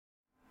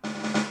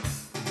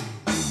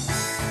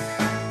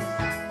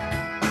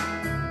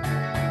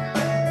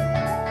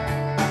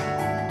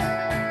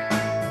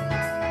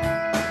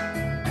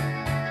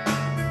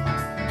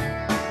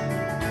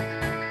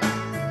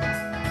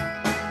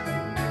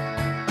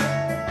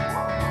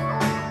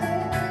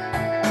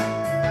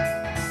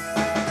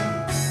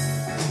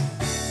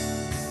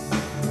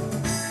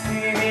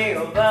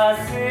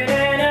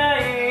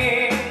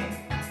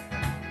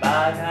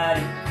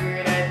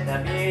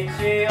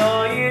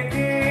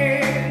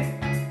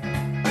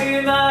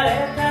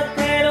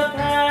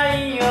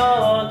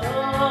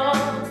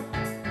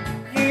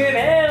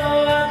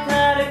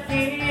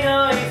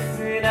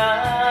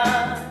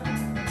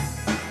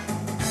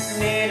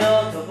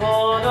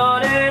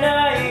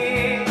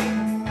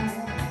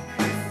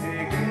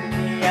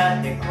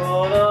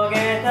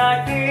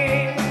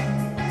先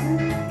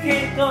き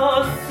っと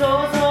想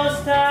像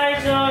した以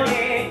上に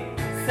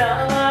騒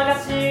が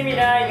しい未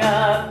来が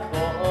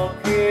僕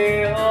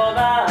を待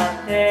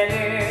ってる。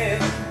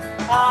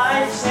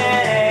愛して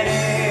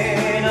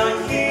るの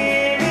響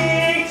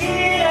き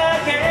だ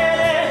け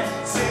で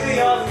強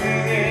く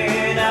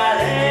な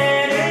れ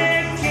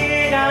る気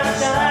がし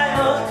たよ。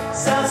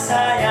ささ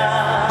や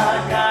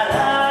かな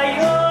喜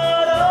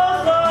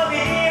び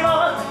を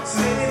つ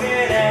ぶ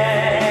れ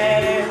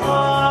るほ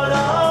ど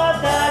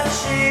抱きし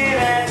め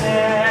て、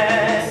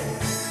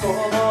こ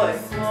ぼれ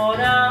そう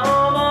な想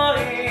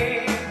い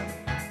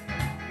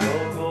汚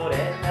れ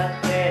た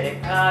手で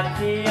書き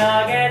上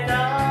げた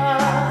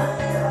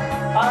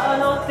あ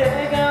の手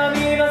紙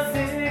はすぐ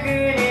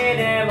に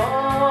でも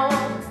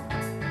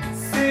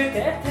捨て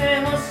て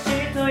ほし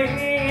いと言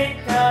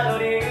ったの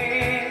に、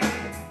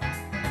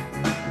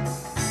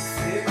少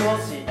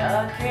しだ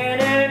け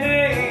眠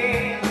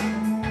い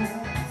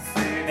冷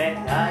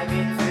たい水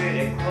で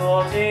こ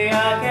じ開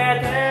け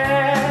て、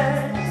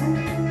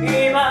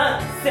今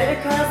せ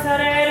かさ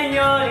れるよ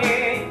うに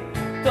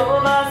飛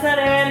ばさ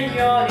れる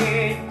ように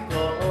通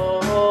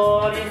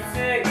り過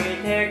ぎ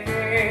てく。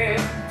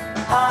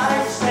愛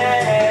して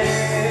る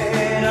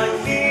の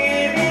響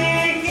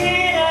き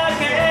だ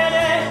けで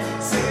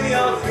強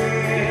く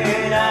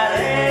なれ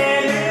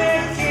る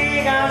気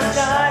がした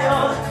よ。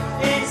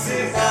いつ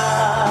か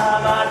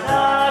また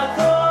こ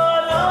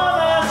の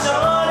場所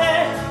で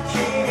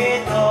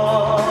君と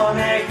巡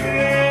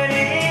り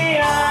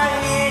合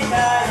いた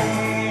い。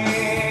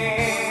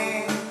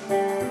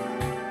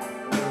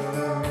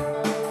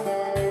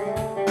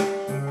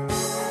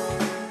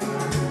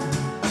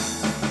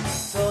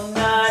そんな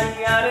に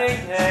歩い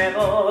ても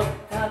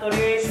たどり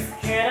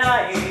着けな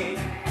い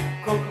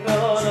心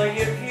の雪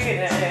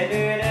で濡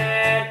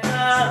れた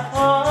頬、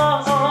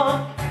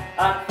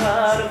赤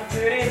のふ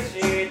りし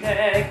て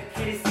切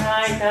り裂い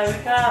た歌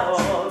を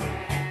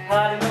春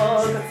の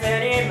風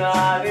に舞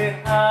う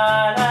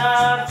花